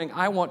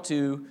I want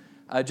to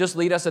just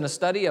lead us in a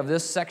study of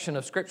this section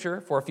of Scripture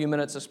for a few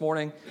minutes this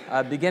morning,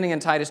 beginning in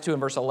Titus 2 and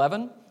verse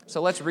 11.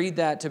 So let's read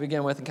that to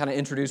begin with and kind of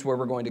introduce where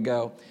we're going to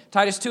go.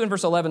 Titus 2 and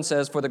verse 11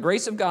 says, "For the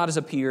grace of God has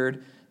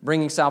appeared,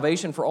 bringing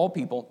salvation for all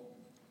people,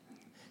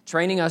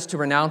 training us to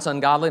renounce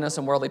ungodliness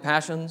and worldly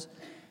passions,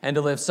 and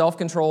to live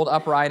self-controlled,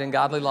 upright, and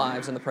godly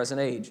lives in the present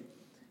age,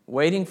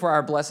 waiting for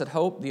our blessed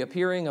hope, the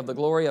appearing of the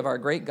glory of our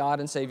great God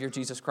and Savior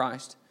Jesus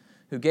Christ,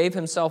 who gave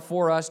himself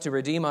for us to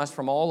redeem us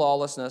from all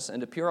lawlessness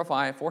and to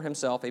purify for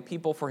himself a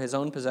people for his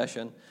own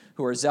possession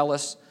who are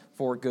zealous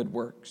for good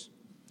works."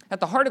 At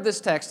the heart of this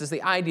text is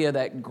the idea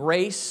that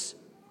grace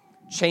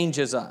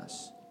changes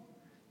us.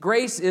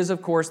 Grace is,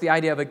 of course, the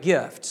idea of a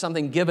gift,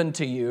 something given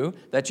to you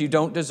that you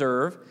don't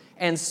deserve,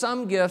 and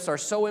some gifts are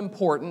so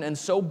important and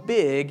so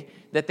big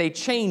that they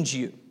change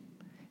you.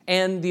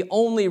 And the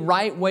only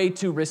right way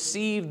to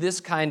receive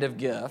this kind of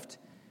gift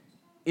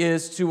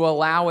is to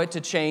allow it to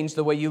change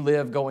the way you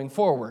live going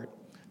forward.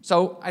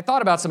 So I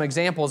thought about some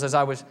examples as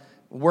I was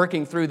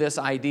working through this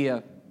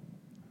idea.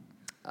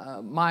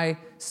 My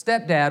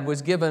stepdad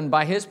was given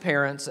by his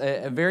parents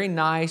a very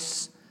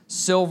nice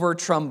silver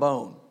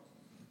trombone.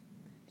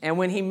 And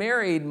when he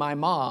married my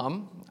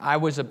mom, I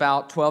was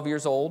about 12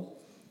 years old,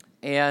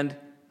 and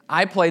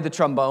I played the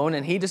trombone,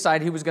 and he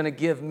decided he was going to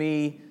give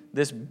me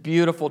this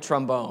beautiful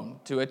trombone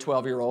to a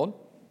 12-year-old.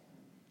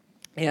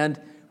 And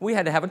we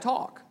had to have a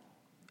talk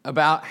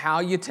about how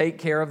you take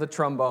care of the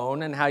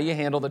trombone and how you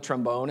handle the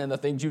trombone and the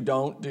things you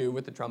don't do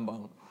with the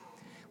trombone.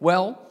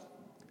 Well,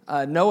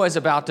 Noah's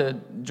about to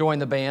join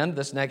the band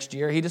this next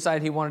year. He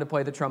decided he wanted to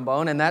play the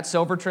trombone, and that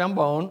silver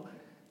trombone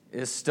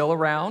is still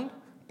around,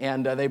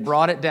 and they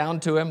brought it down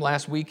to him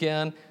last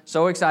weekend.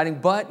 So exciting.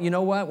 But you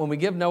know what? When we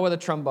give Noah the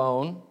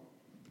trombone,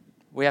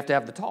 we have to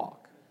have the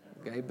talk,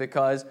 okay?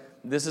 Because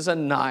this is a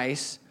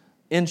nice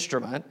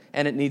instrument,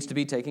 and it needs to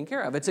be taken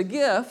care of. It's a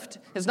gift.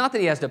 It's not that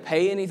he has to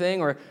pay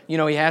anything or, he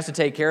has to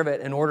take care of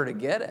it in order to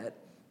get it.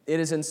 It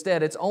is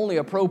instead, it's only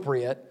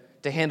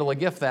appropriate to handle a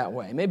gift that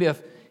way. Maybe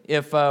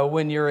if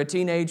when you're a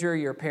teenager,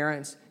 your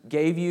parents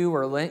gave you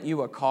or lent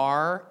you a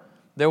car,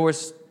 there were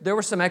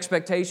some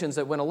expectations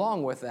that went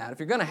along with that. If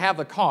you're going to have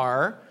the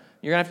car,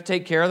 you're going to have to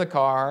take care of the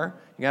car.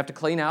 You're going to have to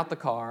clean out the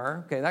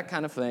car, okay, that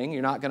kind of thing.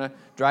 You're not going to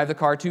drive the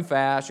car too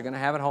fast. You're going to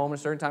have it home at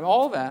a certain time.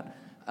 All of that.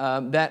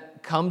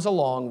 That comes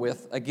along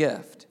with a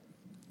gift.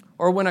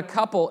 Or when a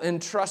couple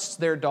entrusts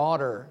their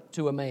daughter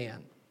to a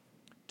man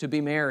to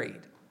be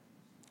married,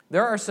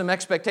 there are some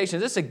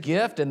expectations. It's a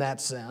gift in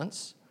that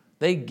sense.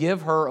 They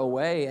give her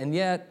away, and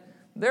yet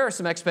there are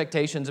some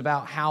expectations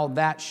about how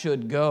that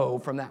should go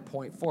from that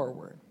point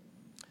forward.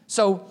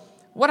 So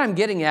what I'm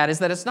getting at is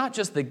that it's not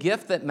just the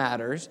gift that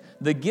matters.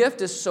 The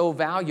gift is so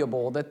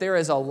valuable that there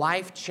is a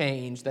life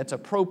change that's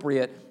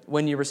appropriate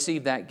when you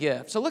receive that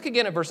gift. So look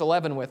again at verse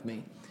 11 with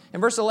me. In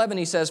verse 11,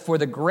 he says, "For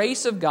the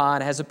grace of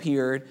God has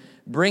appeared,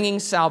 bringing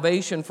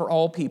salvation for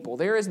all people."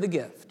 There is the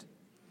gift.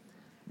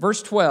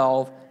 Verse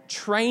 12,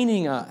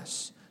 "Training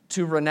us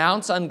to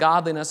renounce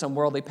ungodliness and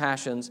worldly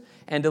passions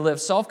and to live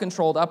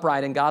self-controlled,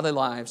 upright, and godly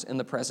lives in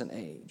the present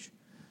age."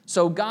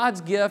 So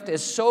God's gift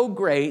is so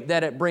great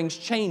that it brings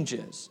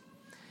changes.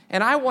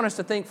 And I want us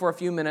to think for a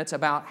few minutes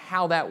about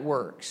how that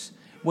works.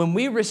 When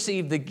we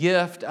receive the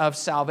gift of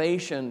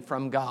salvation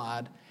from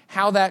God,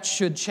 how that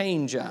should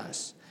change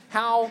us.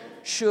 How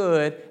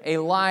should a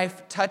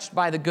life touched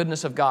by the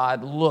goodness of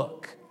God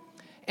look?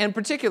 In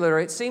particular,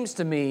 it seems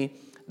to me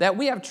that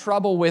we have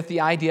trouble with the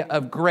idea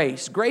of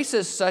grace. Grace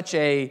is such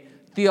a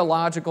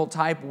theological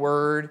type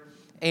word,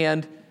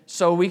 and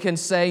so we can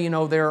say,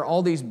 there are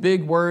all these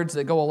big words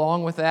that go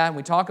along with that, and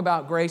we talk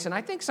about grace, and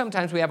I think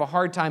sometimes we have a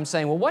hard time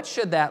saying, well, what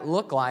should that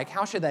look like?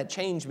 How should that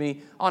change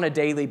me on a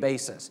daily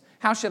basis?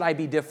 How should I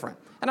be different?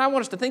 And I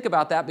want us to think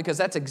about that because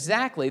that's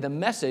exactly the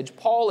message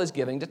Paul is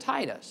giving to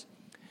Titus.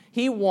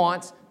 He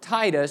wants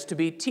Titus to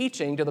be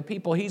teaching to the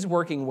people he's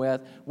working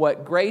with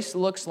what grace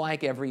looks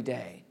like every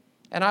day.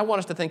 And I want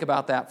us to think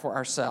about that for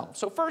ourselves.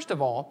 So first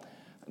of all,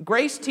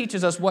 grace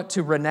teaches us what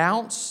to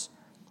renounce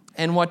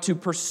and what to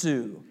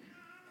pursue.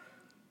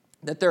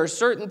 That there are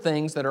certain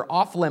things that are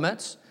off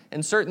limits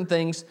and certain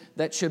things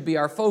that should be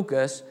our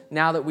focus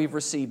now that we've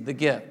received the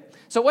gift.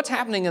 So what's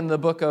happening in the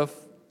book of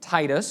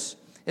Titus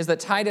is that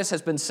Titus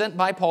has been sent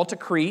by Paul to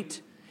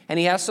Crete, and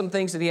he has some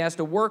things that he has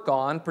to work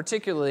on.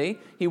 Particularly,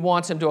 he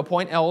wants him to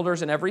appoint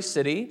elders in every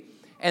city.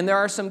 And there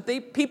are some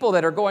people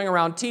that are going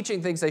around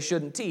teaching things they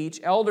shouldn't teach.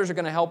 Elders are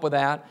going to help with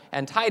that,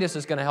 and Titus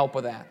is going to help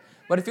with that.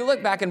 But if you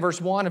look back in verse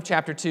 1 of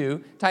chapter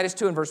 2, Titus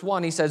 2 and verse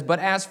 1, he says, "But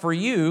as for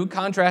you,"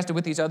 contrasted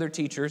with these other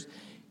teachers,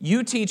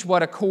 "you teach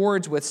what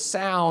accords with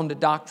sound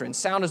doctrine."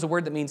 Sound is a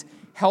word that means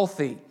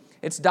healthy.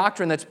 It's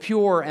doctrine that's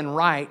pure and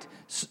right,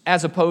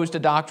 as opposed to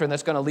doctrine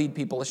that's going to lead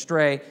people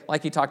astray,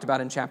 like he talked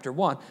about in chapter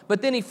 1.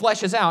 But then he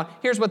fleshes out,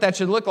 here's what that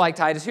should look like,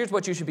 Titus. Here's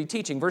what you should be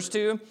teaching. Verse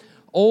 2,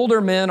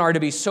 "Older men are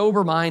to be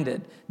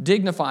sober-minded,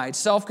 dignified,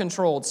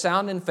 self-controlled,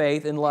 sound in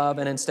faith, in love,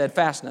 and in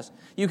steadfastness."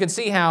 You can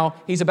see how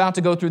he's about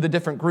to go through the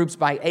different groups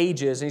by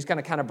ages, and he's going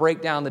to kind of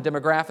break down the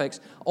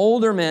demographics.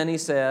 Older men, he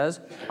says,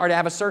 are to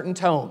have a certain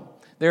tone.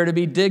 They're to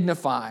be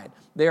dignified.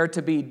 They are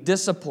to be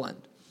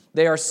disciplined.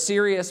 They are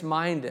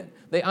serious-minded.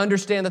 They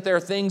understand that there are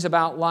things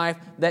about life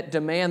that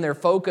demand their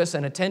focus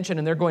and attention,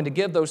 and they're going to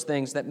give those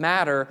things that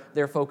matter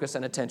their focus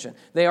and attention.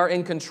 They are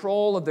in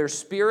control of their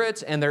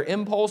spirits and their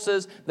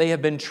impulses. They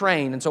have been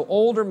trained. And so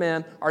older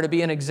men are to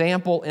be an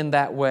example in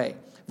that way.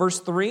 Verse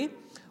 3,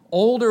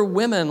 older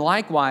women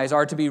likewise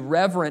are to be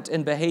reverent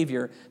in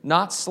behavior,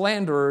 not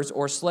slanderers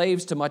or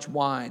slaves to much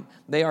wine.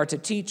 They are to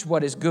teach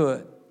what is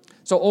good.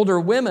 So older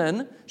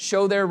women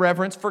show their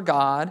reverence for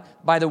God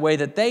by the way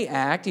that they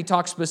act. He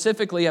talks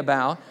specifically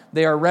about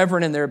they are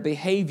reverent in their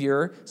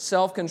behavior,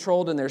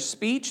 self-controlled in their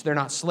speech, they're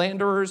not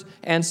slanderers,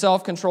 and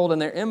self-controlled in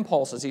their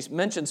impulses. He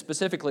mentioned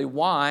specifically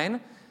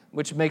wine,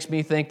 which makes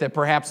me think that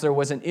perhaps there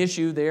was an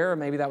issue there, or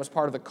maybe that was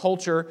part of the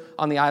culture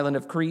on the island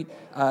of Crete,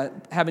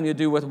 having to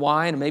do with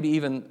wine, and maybe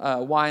even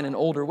wine in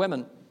older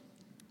women.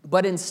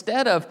 But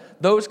instead of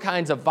those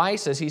kinds of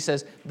vices, he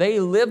says, they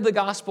live the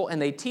gospel and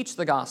they teach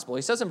the gospel.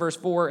 He says in verse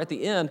 4 at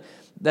the end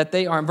that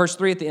they are, in verse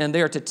 3 at the end,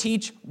 they are to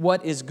teach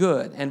what is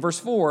good. And verse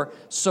 4,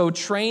 so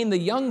train the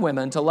young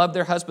women to love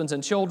their husbands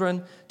and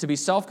children, to be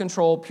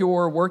self-controlled,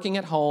 pure, working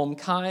at home,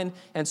 kind,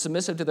 and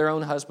submissive to their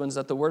own husbands,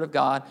 that the word of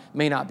God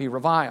may not be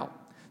reviled.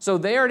 So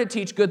they are to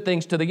teach good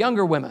things to the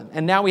younger women.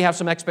 And now we have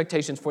some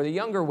expectations for the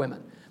younger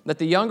women. That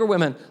the younger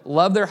women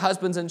love their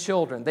husbands and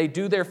children. They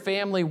do their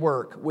family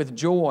work with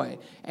joy,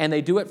 and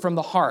they do it from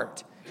the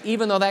heart.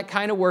 Even though that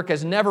kind of work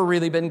has never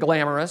really been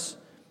glamorous,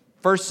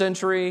 first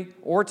century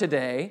or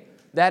today,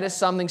 that is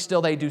something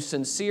still they do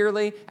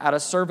sincerely out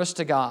of service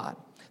to God.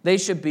 They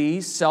should be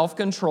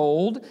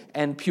self-controlled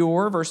and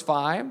pure, verse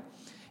 5.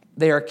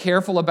 They are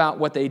careful about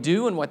what they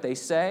do and what they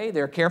say.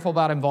 They are careful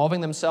about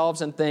involving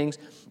themselves in things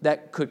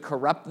that could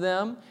corrupt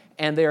them,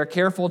 and they are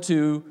careful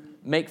to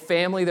make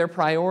family their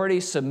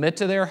priority, submit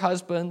to their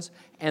husbands,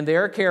 and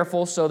they're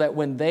careful so that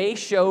when they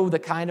show the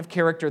kind of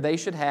character they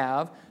should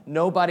have,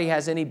 nobody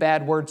has any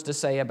bad words to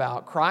say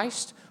about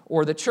Christ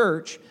or the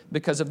church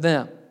because of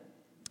them.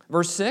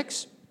 Verse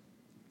 6,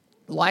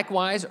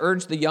 likewise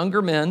urge the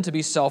younger men to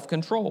be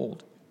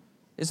self-controlled.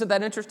 Isn't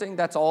that interesting?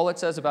 That's all it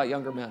says about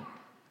younger men.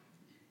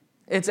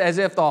 It's as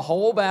if the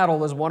whole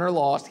battle is won or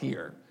lost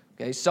here.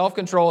 Okay,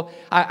 self-control.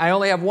 I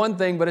only have one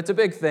thing, but it's a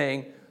big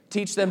thing.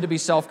 Teach them to be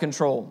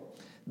self-controlled.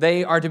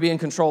 They are to be in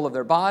control of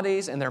their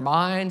bodies and their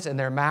minds and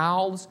their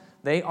mouths.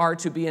 They are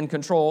to be in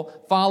control,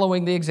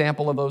 following the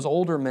example of those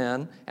older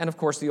men and, of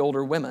course, the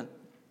older women.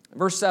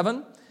 Verse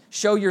 7,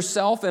 show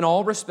yourself in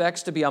all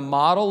respects to be a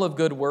model of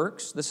good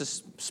works. This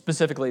is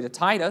specifically to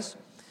Titus.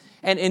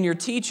 And in your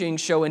teaching,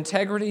 show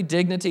integrity,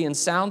 dignity, and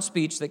sound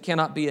speech that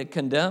cannot be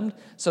condemned,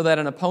 so that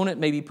an opponent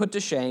may be put to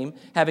shame,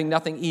 having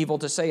nothing evil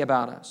to say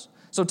about us.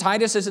 So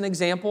Titus is an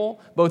example,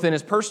 both in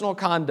his personal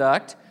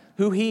conduct,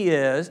 who he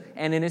is,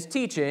 and in his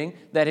teaching,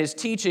 that his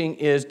teaching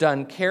is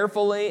done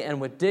carefully and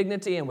with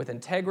dignity and with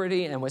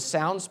integrity and with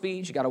sound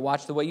speech. You got to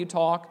watch the way you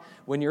talk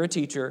when you're a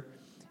teacher.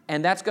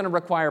 And that's going to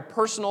require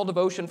personal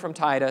devotion from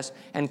Titus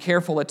and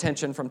careful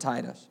attention from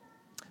Titus.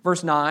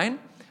 Verse 9,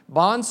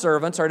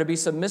 bondservants are to be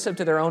submissive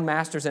to their own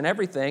masters in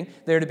everything.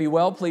 They're to be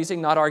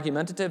well-pleasing, not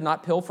argumentative,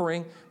 not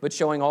pilfering, but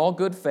showing all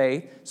good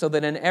faith, so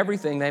that in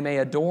everything they may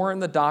adorn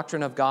the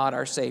doctrine of God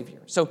our Savior.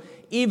 So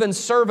even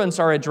servants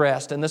are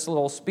addressed in this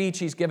little speech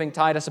he's giving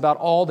Titus about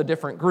all the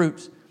different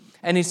groups.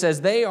 And he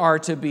says they are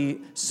to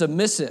be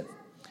submissive.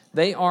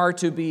 They are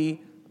to be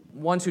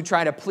ones who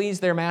try to please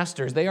their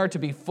masters. They are to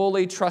be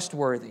fully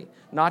trustworthy,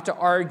 not to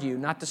argue,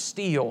 not to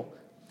steal.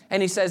 And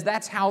he says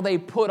that's how they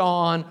put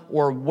on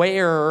or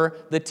wear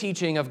the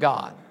teaching of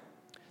God.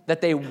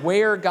 That they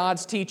wear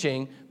God's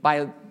teaching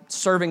by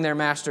serving their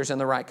masters in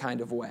the right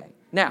kind of way.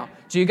 Now,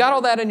 so you got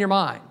all that in your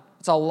mind.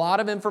 It's a lot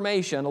of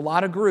information, a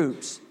lot of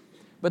groups.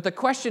 But the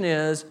question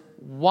is,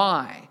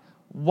 why?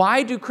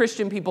 Why do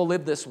Christian people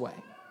live this way?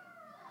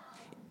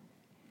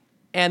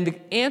 And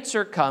the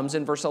answer comes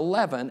in verse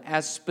 11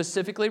 as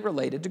specifically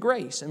related to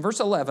grace. In verse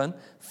 11,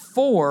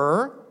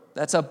 for,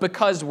 that's a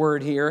because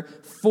word here,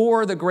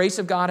 for the grace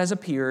of God has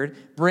appeared,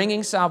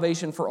 bringing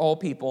salvation for all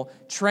people,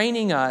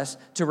 training us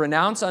to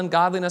renounce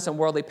ungodliness and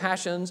worldly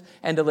passions,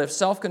 and to live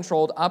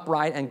self-controlled,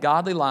 upright, and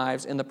godly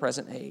lives in the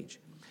present age.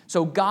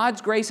 So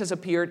God's grace has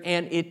appeared,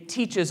 and it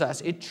teaches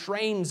us, it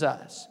trains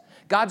us.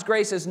 God's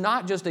grace is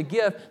not just a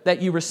gift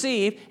that you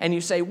receive and you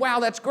say, wow,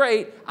 that's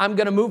great, I'm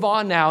going to move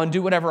on now and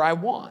do whatever I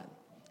want.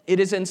 It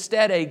is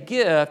instead a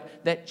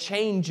gift that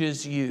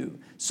changes you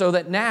so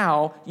that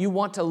now you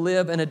want to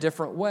live in a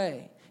different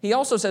way. He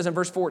also says in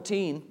verse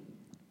 14,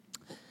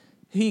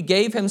 he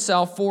gave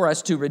himself for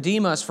us to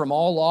redeem us from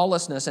all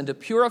lawlessness and to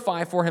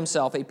purify for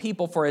himself a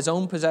people for his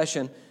own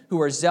possession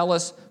who are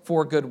zealous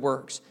for good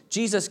works.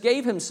 Jesus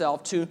gave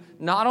himself to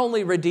not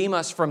only redeem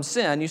us from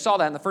sin, you saw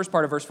that in the first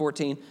part of verse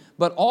 14,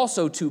 but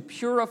also to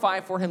purify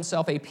for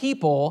himself a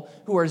people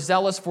who are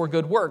zealous for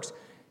good works.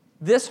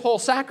 This whole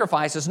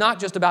sacrifice is not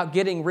just about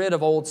getting rid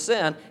of old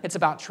sin, it's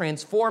about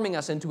transforming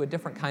us into a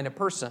different kind of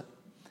person.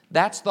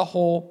 That's the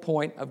whole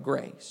point of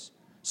grace.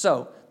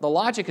 So, the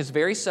logic is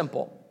very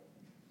simple.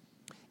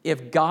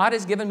 If God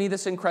has given me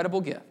this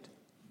incredible gift,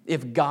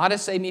 if God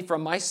has saved me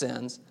from my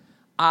sins,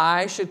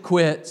 I should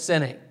quit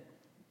sinning.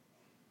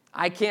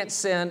 I can't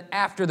sin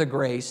after the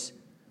grace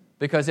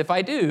because if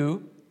I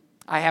do,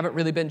 I haven't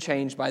really been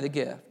changed by the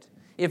gift.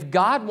 If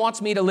God wants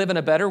me to live in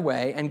a better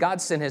way and God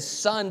sent His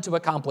Son to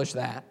accomplish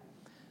that,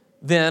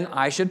 then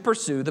I should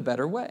pursue the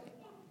better way.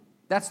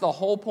 That's the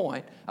whole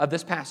point of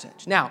this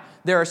passage. Now,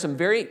 there are some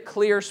very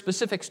clear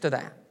specifics to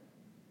that.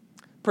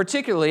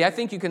 Particularly, I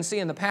think you can see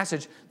in the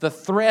passage, the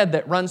thread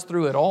that runs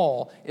through it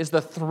all is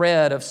the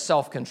thread of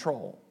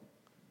self-control.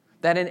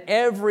 That in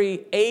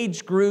every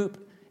age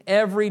group,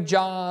 every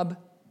job,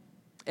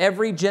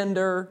 every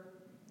gender,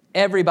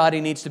 everybody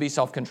needs to be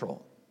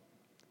self-controlled.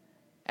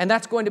 And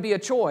that's going to be a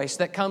choice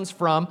that comes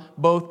from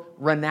both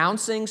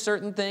renouncing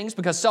certain things,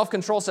 because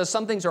self-control says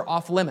some things are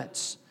off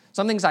limits,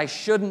 some things I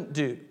shouldn't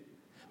do.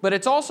 But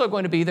it's also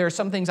going to be there are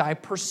some things I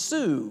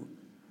pursue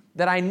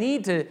that I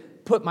need to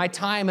put my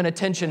time and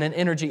attention and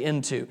energy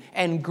into.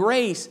 And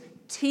grace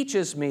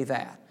teaches me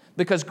that.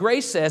 Because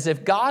grace says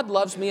if God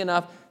loves me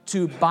enough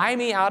to buy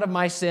me out of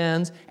my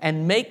sins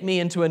and make me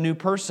into a new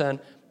person,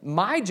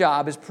 my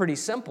job is pretty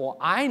simple.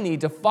 I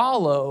need to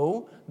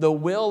follow the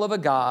will of a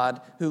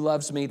God who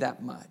loves me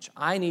that much.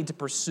 I need to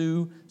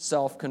pursue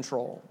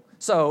self-control.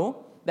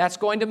 So that's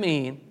going to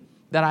mean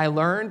that I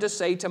learn to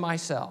say to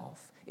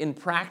myself in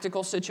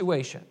practical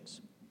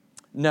situations,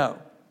 no,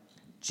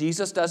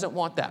 Jesus doesn't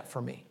want that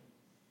for me.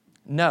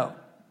 No,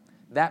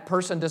 that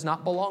person does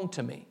not belong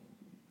to me.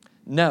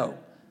 No,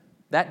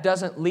 that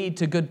doesn't lead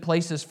to good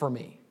places for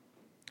me.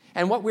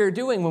 And what we're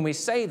doing when we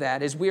say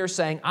that is we are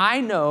saying, I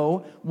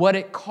know what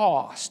it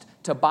cost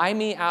to buy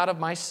me out of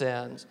my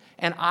sins,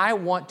 and I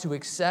want to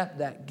accept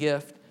that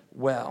gift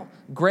well.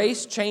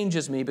 Grace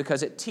changes me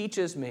because it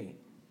teaches me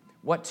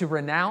what to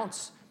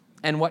renounce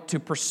and what to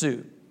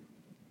pursue.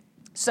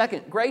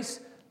 Second, grace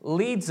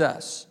leads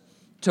us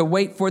to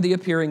wait for the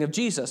appearing of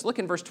Jesus. Look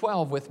in verse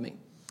 12 with me.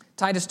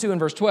 Titus 2 and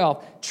verse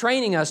 12,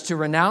 training us to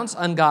renounce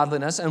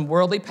ungodliness and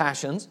worldly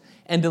passions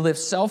and to live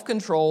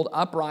self-controlled,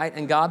 upright,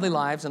 and godly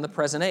lives in the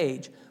present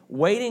age,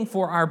 waiting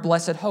for our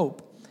blessed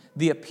hope,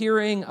 the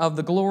appearing of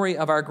the glory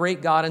of our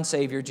great God and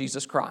Savior,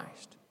 Jesus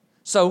Christ.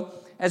 So,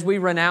 as we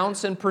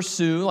renounce and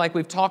pursue, like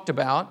we've talked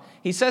about,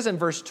 he says in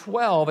verse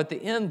 12 at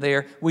the end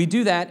there, we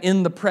do that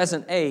in the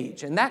present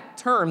age. And that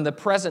term, the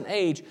present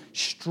age,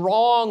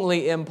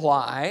 strongly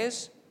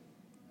implies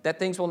that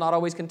things will not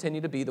always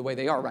continue to be the way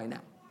they are right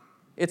now.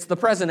 It's the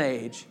present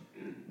age,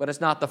 but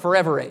it's not the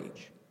forever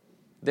age.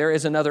 There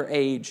is another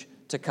age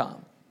to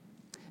come.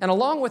 And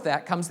along with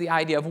that comes the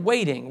idea of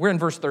waiting. We're in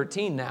verse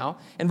 13 now.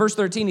 In verse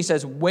 13, he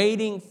says,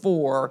 waiting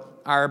for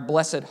our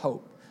blessed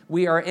hope.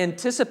 We are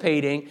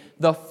anticipating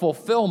the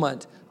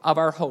fulfillment of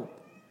our hope.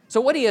 So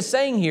what he is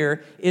saying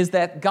here is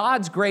that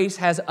God's grace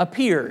has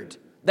appeared.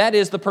 That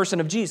is the person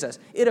of Jesus.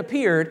 It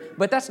appeared,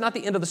 but that's not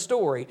the end of the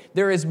story.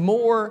 There is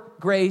more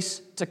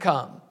grace to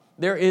come.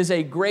 There is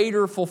a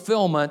greater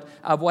fulfillment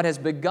of what has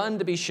begun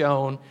to be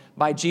shown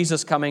by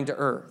Jesus coming to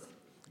earth.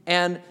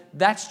 And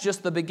that's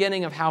just the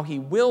beginning of how he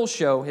will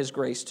show his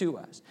grace to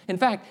us. In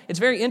fact, it's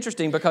very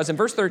interesting because in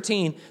verse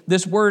 13,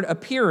 this word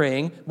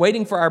appearing,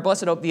 waiting for our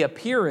blessed hope, the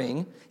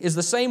appearing, is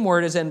the same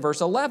word as in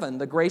verse 11.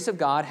 The grace of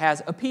God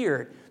has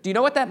appeared. Do you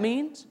know what that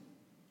means?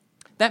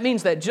 That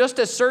means that just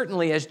as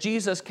certainly as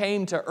Jesus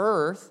came to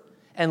earth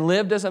and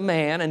lived as a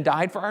man and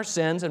died for our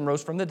sins and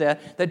rose from the dead,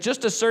 that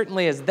just as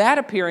certainly as that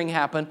appearing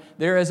happened,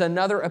 there is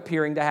another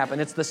appearing to happen.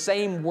 It's the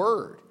same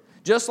word.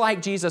 Just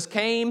like Jesus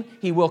came,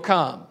 he will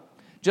come.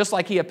 Just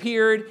like he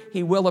appeared,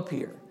 he will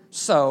appear.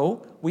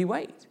 So we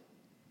wait.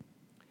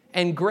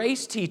 And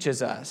grace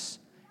teaches us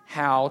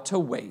how to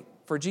wait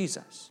for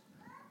Jesus.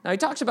 Now he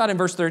talks about in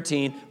verse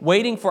 13,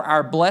 waiting for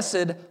our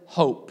blessed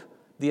hope,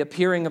 the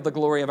appearing of the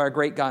glory of our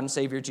great God and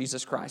Savior,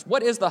 Jesus Christ.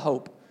 What is the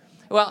hope?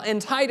 Well, in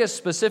Titus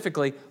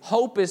specifically,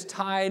 hope is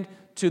tied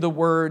to the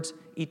words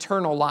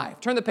eternal life.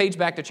 Turn the page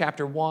back to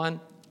chapter 1.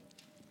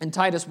 In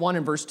Titus 1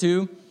 and verse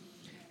 2,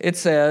 it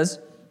says,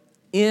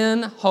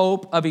 in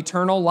hope of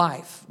eternal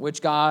life,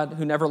 which God,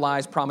 who never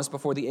lies, promised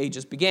before the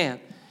ages began.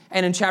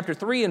 And in chapter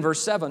 3 and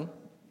verse 7,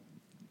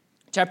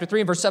 so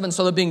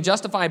that being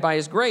justified by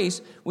his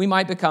grace, we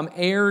might become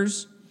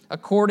heirs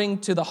according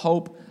to the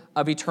hope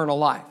of eternal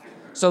life.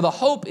 So the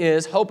hope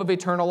is hope of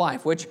eternal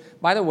life, which,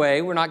 by the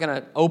way, we're not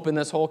going to open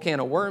this whole can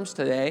of worms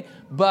today,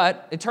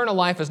 but eternal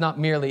life is not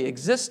merely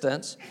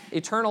existence.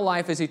 Eternal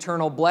life is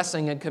eternal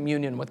blessing and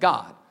communion with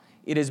God.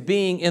 It is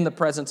being in the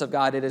presence of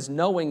God. It is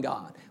knowing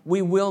God.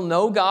 We will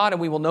know God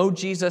and we will know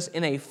Jesus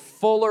in a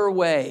fuller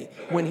way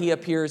when he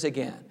appears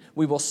again.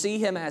 We will see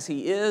him as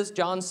he is,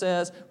 John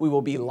says. We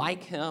will be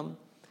like him.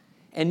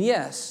 And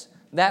yes,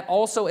 that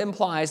also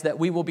implies that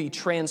we will be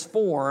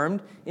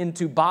transformed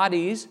into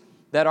bodies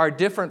that are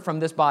different from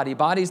this body,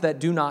 bodies that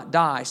do not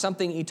die,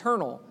 something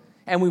eternal.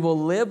 And we will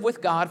live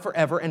with God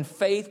forever, and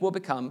faith will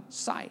become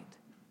sight.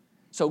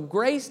 So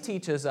grace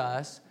teaches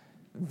us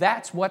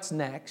that's what's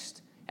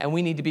next, and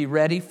we need to be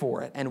ready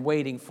for it and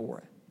waiting for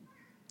it.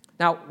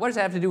 Now, what does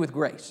that have to do with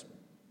grace?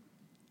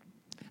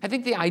 I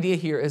think the idea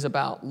here is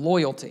about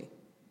loyalty.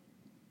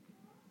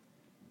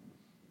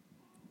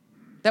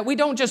 That we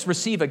don't just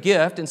receive a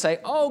gift and say,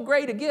 oh,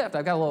 great, a gift.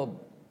 I've got a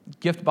little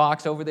gift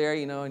box over there,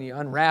 and you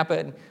unwrap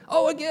it. And,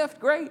 oh, a gift,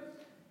 great.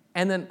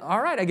 And then,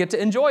 all right, I get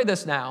to enjoy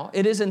this now.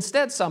 It is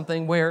instead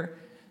something where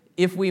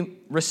if we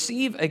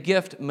receive a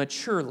gift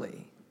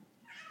maturely,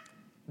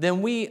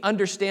 then we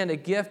understand a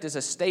gift is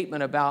a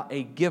statement about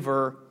a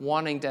giver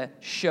wanting to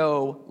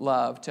show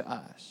love to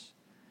us,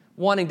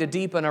 wanting to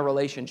deepen a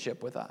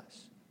relationship with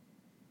us.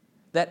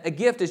 That a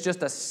gift is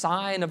just a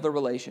sign of the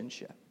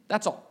relationship.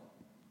 That's all.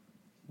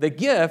 The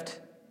gift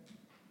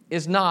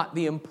is not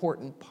the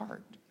important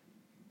part.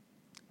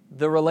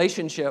 The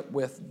relationship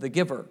with the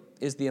giver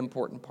is the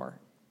important part.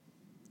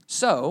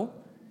 So,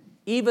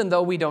 even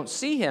though we don't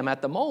see him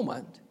at the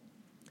moment,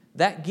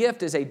 that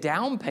gift is a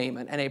down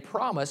payment and a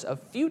promise of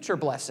future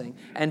blessing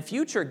and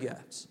future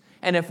gifts.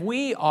 And if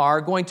we are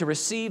going to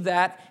receive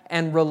that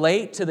and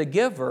relate to the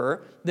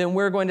giver, then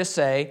we're going to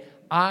say,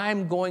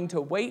 I'm going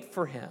to wait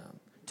for him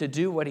to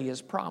do what he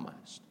has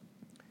promised.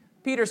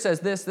 Peter says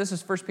this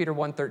is 1 Peter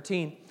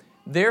 1:13.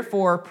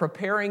 Therefore,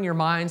 preparing your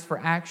minds for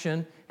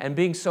action and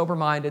being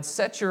sober-minded,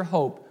 set your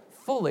hope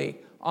fully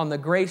on the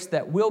grace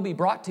that will be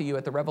brought to you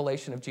at the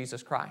revelation of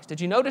Jesus Christ. Did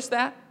you notice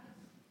that?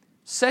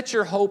 Set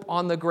your hope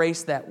on the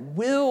grace that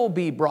will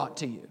be brought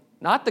to you,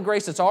 not the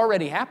grace that's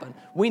already happened.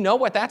 We know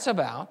what that's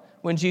about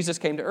when Jesus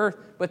came to earth,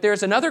 but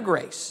there's another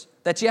grace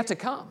that's yet to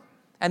come,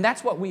 and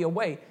that's what we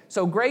await.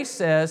 So grace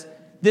says,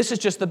 this is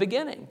just the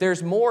beginning.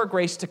 There's more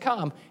grace to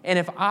come, and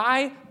if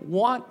I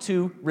want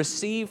to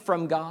receive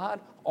from God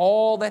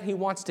all that he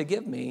wants to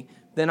give me,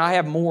 then I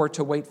have more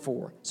to wait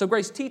for. So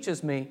grace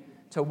teaches me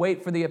to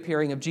wait for the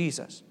appearing of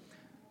Jesus.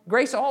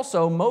 Grace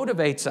also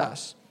motivates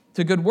us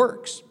to good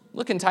works.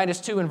 Look in Titus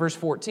 2 and verse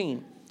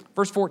 14.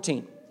 Verse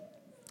 14.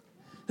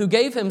 Who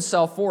gave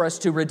himself for us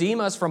to redeem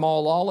us from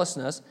all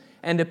lawlessness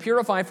and to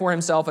purify for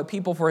himself a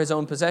people for his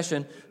own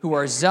possession who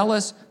are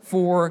zealous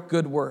for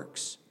good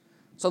works.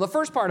 So the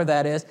first part of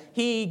that is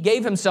he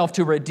gave himself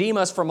to redeem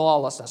us from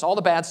lawlessness, all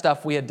the bad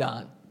stuff we had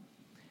done.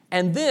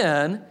 And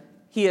then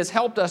he has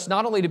helped us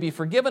not only to be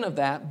forgiven of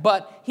that,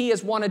 but he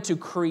has wanted to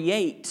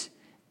create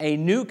a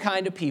new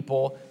kind of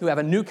people who have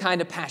a new kind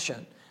of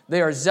passion.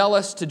 They are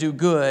zealous to do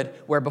good,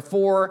 where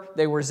before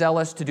they were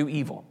zealous to do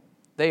evil.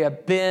 They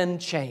have been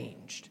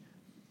changed.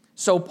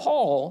 So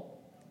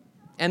Paul,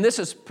 and this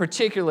is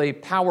particularly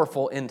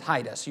powerful in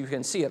Titus. You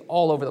can see it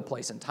all over the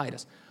place in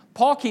Titus.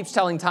 Paul keeps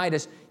telling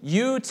Titus,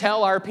 you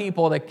tell our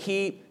people to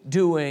keep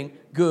doing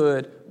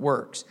good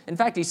works. In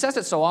fact, he says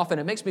it so often,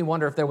 it makes me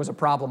wonder if there was a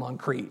problem on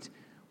Crete,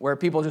 where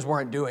people just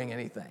weren't doing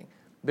anything,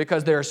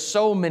 because there are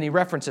so many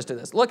references to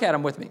this. Look at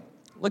them with me.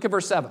 Look at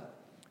verse 7.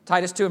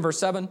 Titus 2 and verse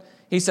 7,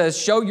 he says,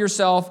 show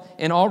yourself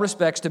in all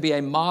respects to be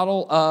a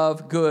model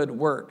of good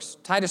works.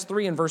 Titus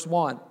 3 and verse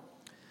 1,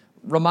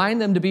 remind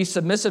them to be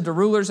submissive to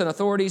rulers and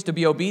authorities, to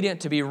be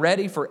obedient, to be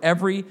ready for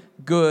every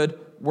good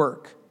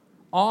work.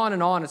 On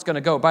and on it's going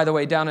to go. By the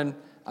way, down in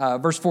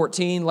verse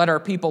 14, let our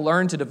people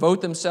learn to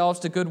devote themselves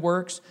to good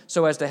works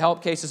so as to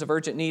help cases of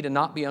urgent need and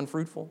not be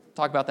unfruitful.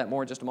 Talk about that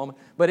more in just a moment.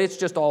 But it's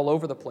just all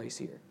over the place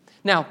here.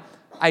 Now,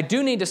 I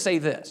do need to say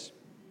this,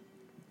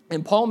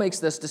 and Paul makes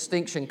this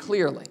distinction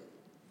clearly.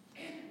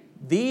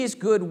 These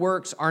good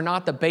works are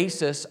not the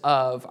basis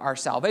of our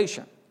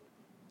salvation.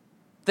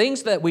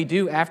 Things that we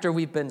do after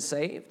we've been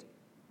saved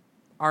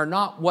are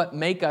not what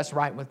make us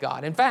right with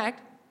God. In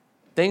fact,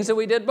 things that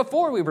we did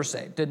before we were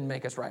saved didn't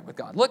make us right with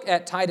God. Look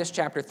at Titus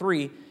chapter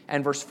 3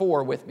 and verse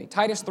 4 with me.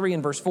 Titus 3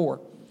 and verse 4.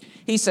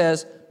 He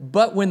says,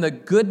 but when the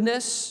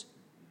goodness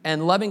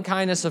and loving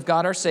kindness of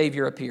God our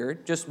Savior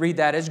appeared, just read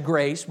that as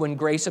grace, when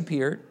grace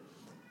appeared,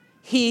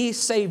 he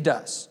saved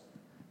us,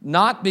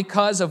 not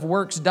because of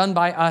works done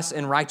by us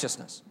in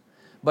righteousness,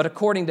 but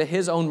according to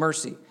his own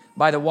mercy,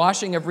 by the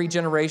washing of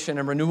regeneration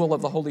and renewal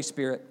of the Holy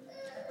Spirit,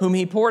 whom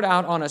he poured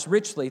out on us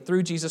richly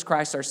through Jesus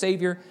Christ our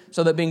Savior,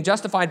 so that being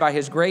justified by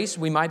his grace,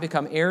 we might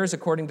become heirs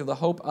according to the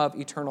hope of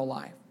eternal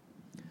life.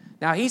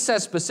 Now he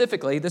says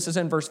specifically, this is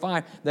in verse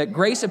 5, that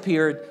grace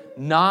appeared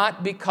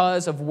not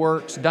because of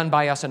works done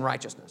by us in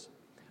righteousness.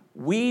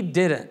 We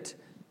didn't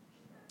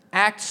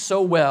act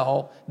so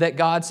well that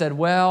God said,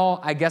 well,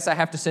 I guess I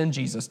have to send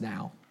Jesus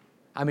now.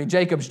 I mean,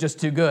 Jacob's just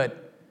too good.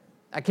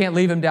 I can't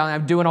leave him down.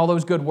 I'm doing all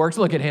those good works.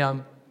 Look at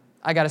him.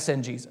 I got to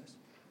send Jesus.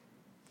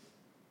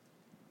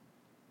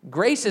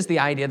 Grace is the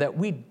idea that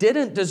we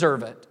didn't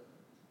deserve it.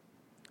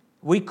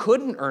 We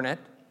couldn't earn it.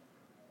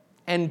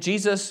 And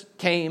Jesus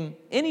came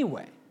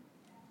anyway.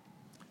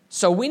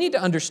 So we need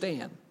to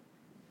understand,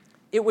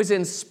 it was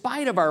in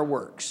spite of our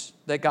works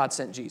that God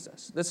sent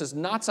Jesus. This is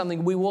not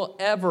something we will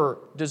ever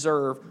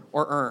deserve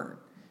or earn.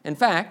 In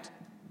fact,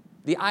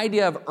 the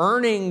idea of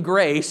earning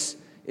grace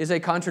is a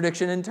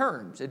contradiction in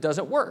terms. It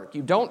doesn't work.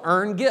 You don't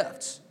earn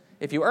gifts.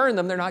 If you earn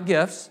them, they're not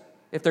gifts.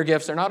 If they're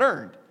gifts, they're not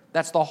earned.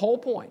 That's the whole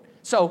point.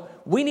 So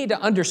we need to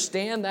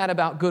understand that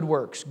about good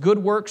works. Good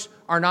works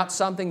are not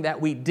something that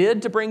we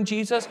did to bring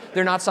Jesus.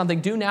 They're not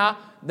something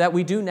that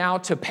we do now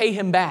to pay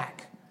him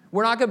back.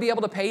 We're not going to be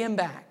able to pay him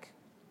back.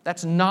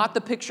 That's not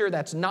the picture.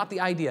 That's not the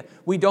idea.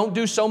 We don't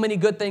do so many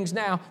good things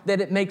now that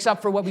it makes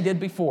up for what we did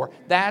before.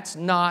 That's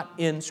not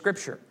in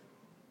Scripture.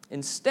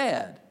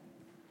 Instead,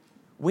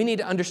 we need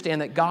to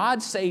understand that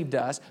God saved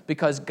us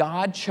because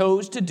God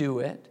chose to do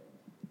it.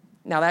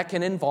 Now, that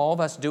can involve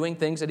us doing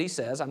things that He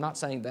says. I'm not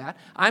saying that.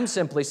 I'm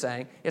simply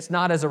saying it's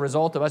not as a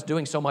result of us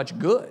doing so much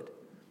good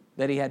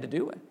that He had to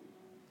do it.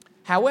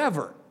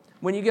 However,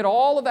 when you get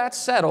all of that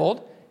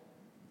settled,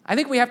 I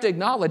think we have to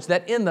acknowledge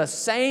that in the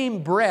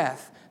same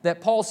breath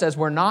that Paul says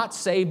we're not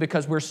saved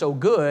because we're so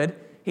good,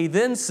 he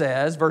then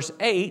says, verse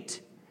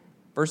 8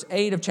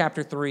 of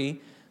chapter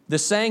 3, the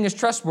saying is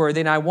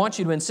trustworthy, and I want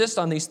you to insist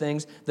on these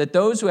things, that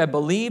those who have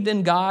believed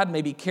in God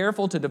may be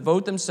careful to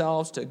devote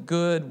themselves to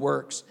good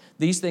works.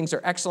 These things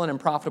are excellent and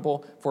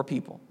profitable for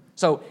people.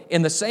 So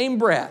in the same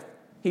breath,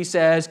 he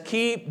says,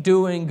 keep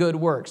doing good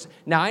works.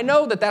 Now, I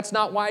know that that's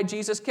not why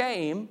Jesus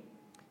came.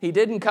 He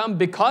didn't come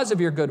because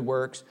of your good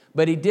works,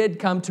 but He did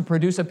come to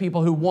produce a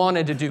people who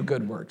wanted to do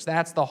good works.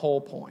 That's the whole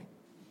point.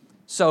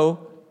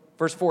 So,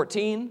 verse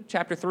 14,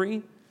 chapter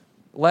 3,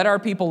 let our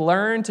people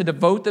learn to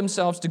devote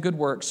themselves to good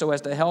works so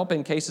as to help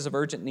in cases of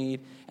urgent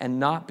need and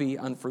not be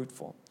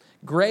unfruitful.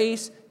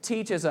 Grace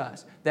teaches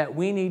us that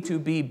we need to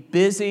be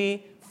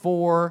busy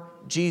for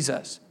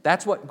Jesus.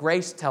 That's what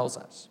grace tells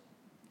us.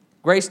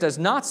 Grace does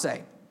not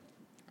say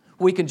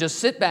we can just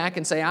sit back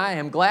and say, I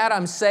am glad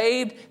I'm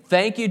saved.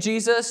 Thank you,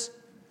 Jesus.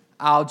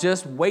 I'll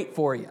just wait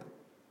for you.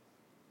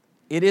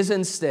 It is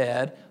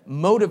instead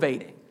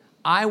motivating.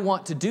 I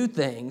want to do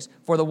things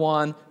for the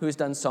one who has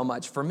done so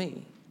much for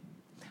me.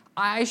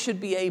 I should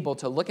be able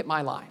to look at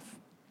my life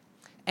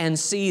and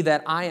see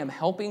that I am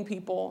helping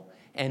people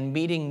and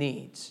meeting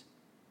needs.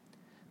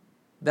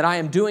 That I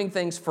am doing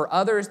things for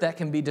others that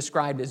can be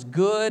described as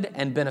good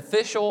and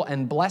beneficial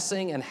and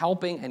blessing and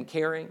helping and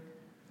caring.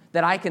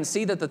 That I can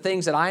see that the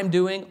things that I'm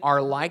doing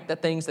are like the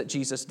things that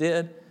Jesus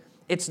did.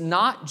 It's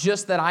not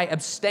just that I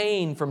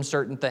abstain from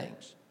certain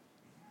things.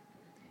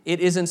 It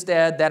is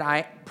instead that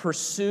I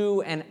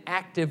pursue and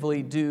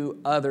actively do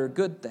other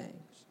good things.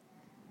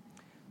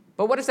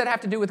 But what does that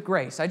have to do with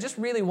grace? I just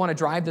really want to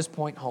drive this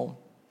point home.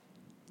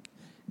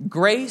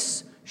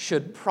 Grace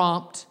should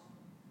prompt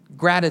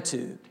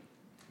gratitude.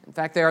 In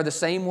fact, they are the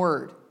same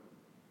word.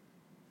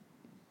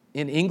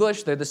 In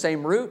English, they're the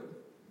same root.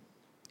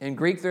 In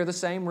Greek, they're the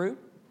same root.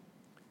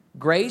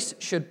 Grace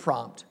should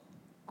prompt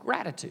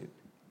gratitude.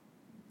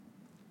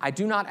 I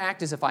do not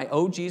act as if I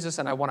owe Jesus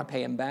and I want to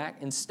pay Him back.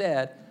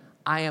 Instead,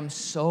 I am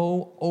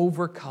so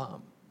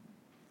overcome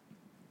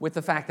with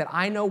the fact that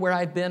I know where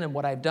I've been and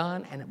what I've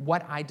done and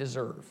what I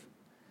deserve.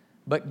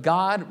 But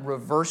God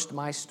reversed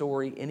my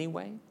story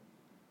anyway.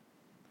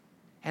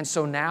 And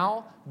so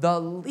now, the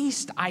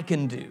least I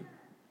can do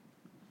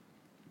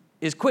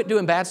is quit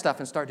doing bad stuff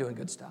and start doing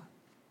good stuff.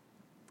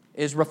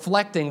 Is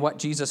reflecting what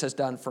Jesus has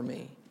done for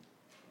me.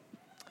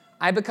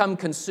 I become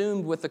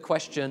consumed with the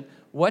question,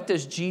 what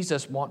does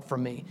Jesus want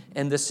from me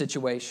in this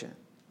situation?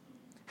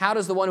 How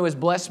does the one who has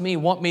blessed me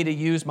want me to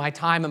use my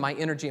time and my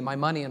energy and my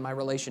money and my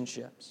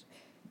relationships?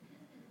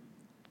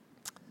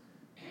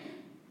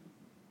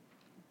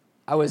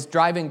 I was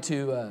driving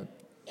to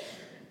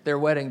their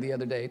wedding the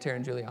other day, Tara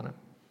and Juliana.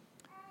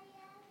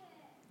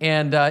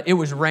 And it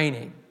was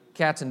raining,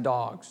 cats and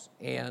dogs.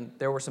 And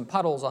there were some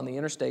puddles on the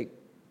interstate.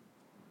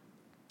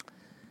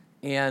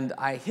 And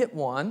I hit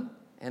one,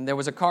 and there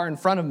was a car in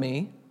front of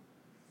me,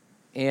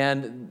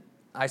 and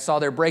I saw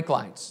their brake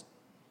lights.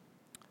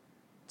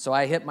 So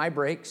I hit my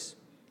brakes,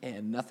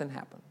 and nothing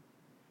happened.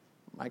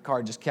 My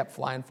car just kept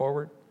flying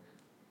forward.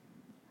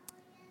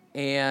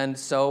 And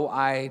so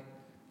I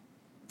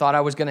thought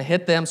I was going to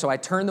hit them, so I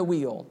turned the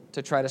wheel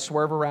to try to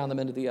swerve around them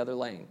into the other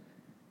lane.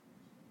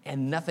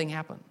 And nothing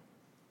happened.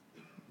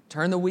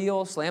 Turn the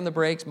wheel, slam the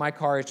brakes, my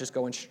car is just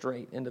going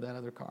straight into that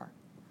other car.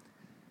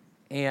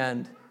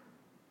 And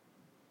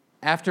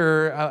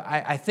after,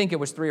 I think it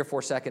was 3 or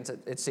 4 seconds,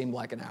 it seemed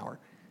like an hour.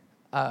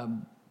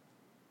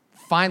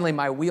 Finally,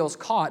 my wheels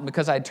caught, and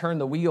because I'd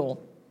turned the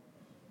wheel,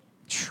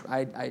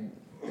 I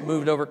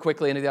moved over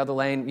quickly into the other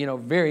lane,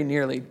 very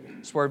nearly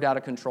swerved out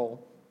of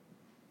control.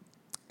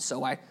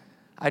 So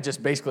I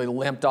just basically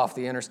limped off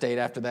the interstate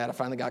after that. I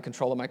finally got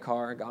control of my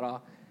car and got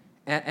off.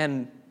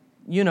 And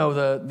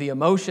the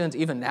emotions,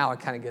 even now I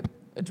kind of get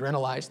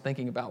adrenalized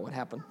thinking about what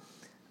happened.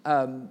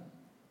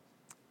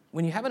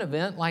 When you have an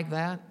event like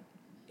that,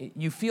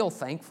 you feel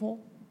thankful.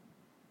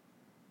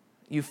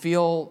 You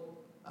feel,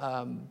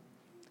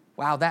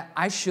 wow, that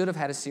I should have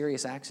had a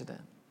serious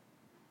accident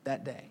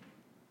that day.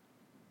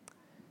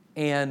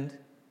 And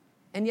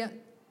yet,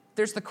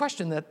 there's the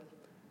question that,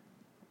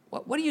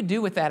 what do you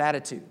do with that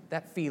attitude,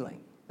 that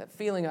feeling? That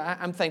feeling,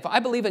 I'm thankful. I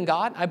believe in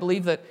God. I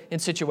believe that in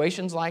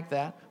situations like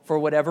that, for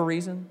whatever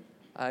reason,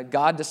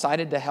 God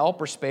decided to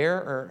help or spare,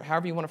 or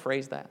however you want to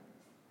phrase that.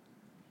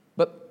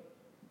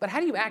 But how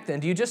do you act then?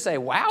 Do you just say,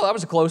 wow, that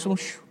was a close one,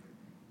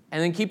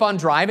 and then keep on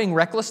driving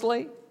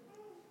recklessly?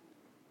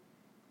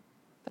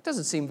 That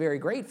doesn't seem very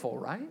grateful,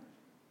 right?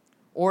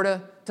 Or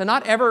to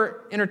not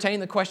ever entertain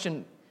the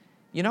question,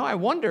 I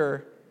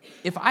wonder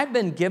if I've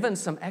been given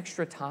some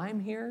extra time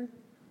here,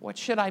 what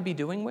should I be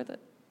doing with it?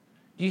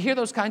 Do you hear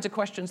those kinds of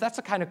questions? That's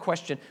the kind of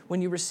question.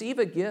 When you receive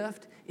a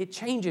gift, it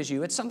changes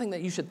you. It's something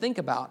that you should think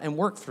about and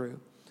work through.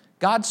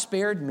 God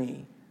spared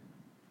me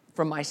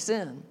from my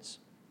sins.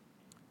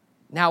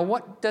 Now,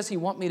 what does he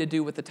want me to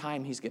do with the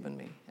time he's given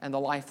me and the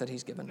life that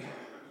he's given me?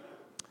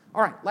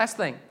 All right, last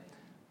thing.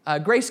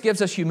 Grace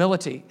gives us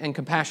humility and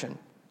compassion.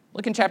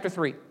 Look in chapter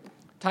 3.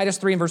 Titus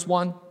 3 and verse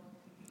 1.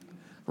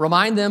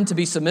 Remind them to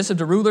be submissive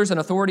to rulers and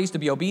authorities, to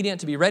be obedient,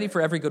 to be ready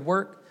for every good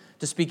work,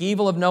 to speak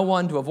evil of no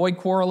one, to avoid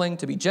quarreling,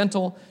 to be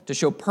gentle, to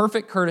show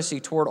perfect courtesy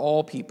toward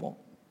all people.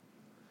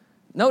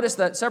 Notice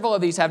that several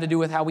of these have to do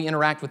with how we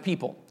interact with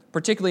people,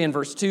 particularly in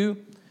verse 2.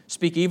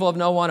 Speak evil of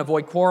no one,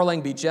 avoid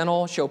quarreling, be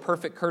gentle, show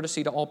perfect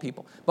courtesy to all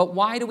people. But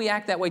why do we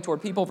act that way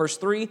toward people? Verse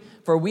 3,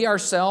 for we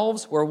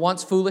ourselves were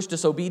once foolish,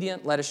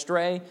 disobedient, led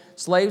astray,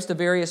 slaves to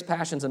various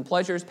passions and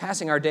pleasures,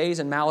 passing our days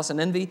in malice and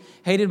envy,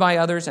 hated by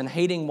others and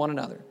hating one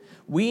another.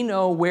 We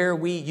know where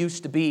we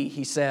used to be,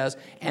 he says,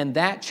 and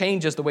that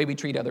changes the way we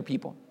treat other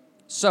people.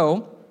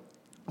 So,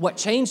 what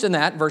changed in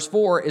that, verse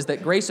 4, is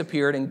that grace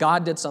appeared and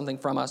God did something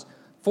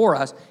for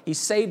us. He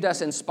saved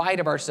us in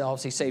spite of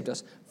ourselves. He saved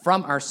us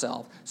from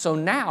ourselves. So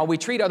now we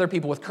treat other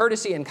people with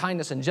courtesy and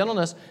kindness and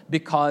gentleness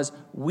because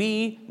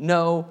we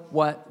know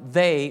what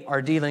they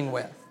are dealing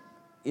with.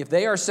 If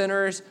they are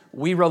sinners,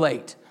 we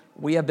relate.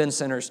 We have been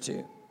sinners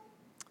too.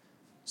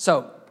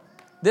 So,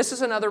 this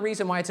is another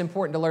reason why it's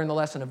important to learn the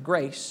lesson of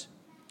grace.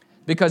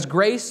 Because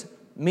grace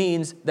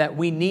means that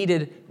we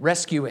needed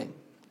rescuing.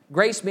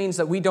 Grace means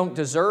that we don't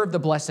deserve the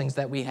blessings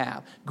that we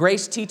have.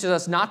 Grace teaches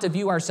us not to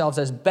view ourselves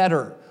as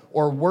better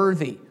or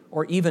worthy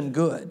or even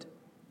good.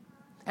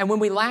 And when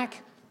we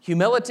lack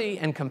humility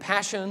and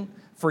compassion,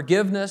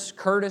 forgiveness,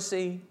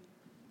 courtesy,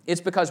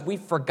 it's because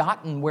we've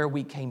forgotten where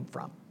we came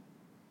from.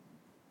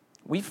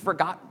 We've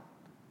forgotten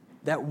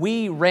that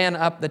we ran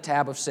up the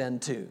tab of sin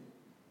too.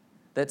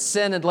 That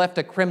sin had left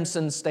a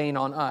crimson stain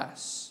on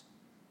us.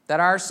 That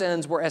our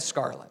sins were as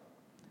scarlet.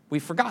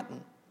 We've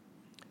forgotten.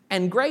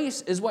 And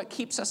grace is what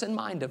keeps us in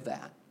mind of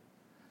that.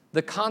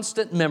 The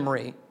constant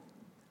memory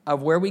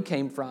of where we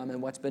came from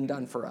and what's been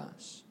done for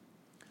us.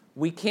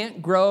 We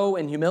can't grow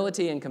in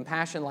humility and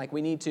compassion like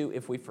we need to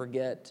if we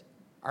forget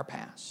our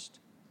past.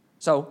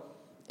 So,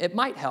 it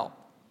might help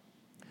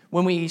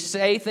when we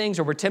say things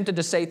or we're tempted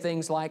to say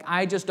things like,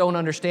 I just don't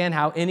understand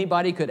how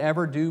anybody could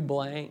ever do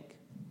blank.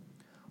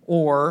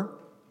 Or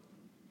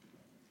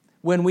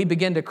when we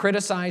begin to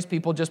criticize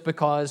people just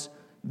because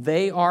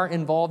they are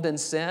involved in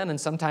sin, and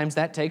sometimes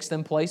that takes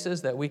them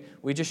places that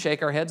we just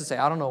shake our heads and say,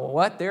 I don't know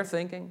what they're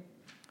thinking.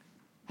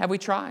 Have we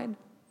tried?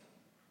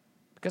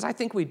 Because I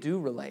think we do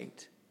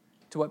relate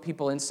to what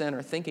people in sin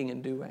are thinking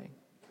and doing,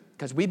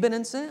 because we've been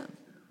in sin.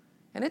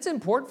 And it's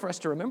important for us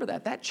to remember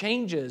that. That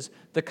changes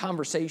the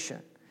conversation.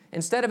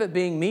 Instead of it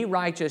being me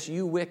righteous,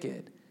 you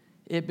wicked,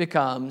 it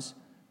becomes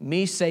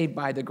me saved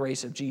by the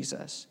grace of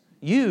Jesus.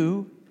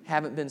 You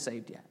haven't been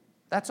saved yet.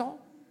 That's all.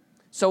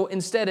 So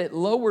instead, it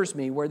lowers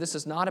me where this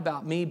is not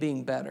about me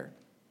being better.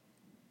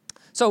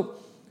 So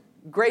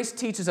grace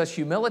teaches us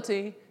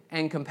humility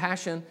and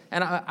compassion,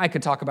 and I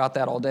could talk about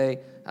that all day.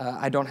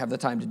 I don't have the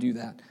time to do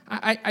that.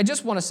 I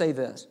just want to say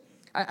this.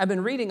 I've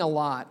been reading a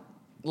lot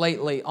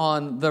lately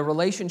on the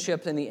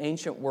relationship in the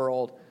ancient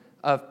world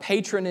of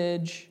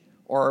patronage,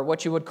 or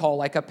what you would call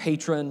like a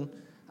patron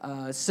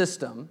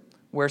system,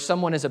 where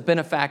someone is a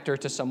benefactor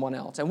to someone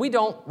else. And we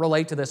don't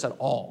relate to this at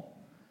all,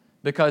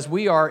 because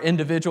we are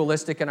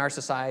individualistic in our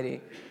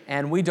society,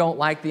 and we don't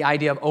like the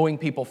idea of owing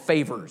people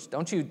favors.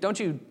 Don't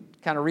you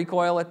kind of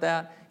recoil at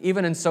that?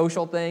 Even in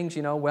social things,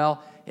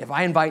 well, if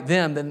I invite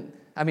them, then,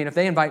 if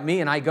they invite me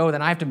and I go,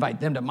 then I have to invite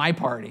them to my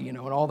party, and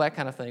all that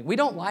kind of thing. We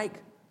don't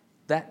like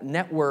that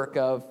network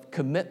of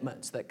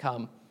commitments that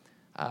come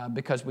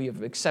because we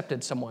have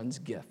accepted someone's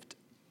gift.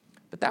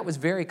 But that was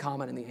very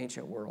common in the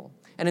ancient world.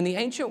 And in the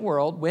ancient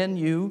world, when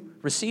you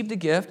received a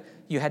gift,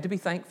 you had to be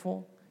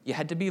thankful, you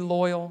had to be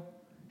loyal,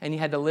 and you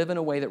had to live in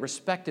a way that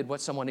respected what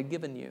someone had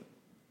given you.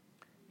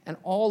 And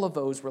all of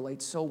those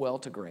relate so well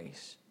to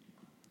grace.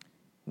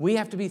 We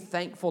have to be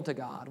thankful to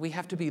God. We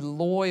have to be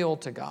loyal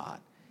to God.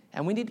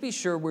 And we need to be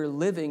sure we're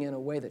living in a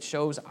way that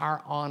shows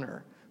our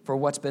honor for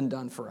what's been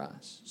done for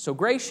us. So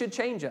grace should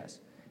change us.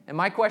 And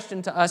my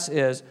question to us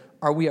is,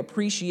 are we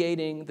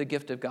appreciating the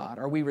gift of God?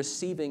 Are we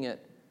receiving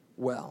it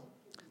well?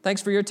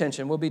 Thanks for your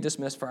attention. We'll be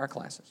dismissed for our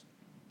classes.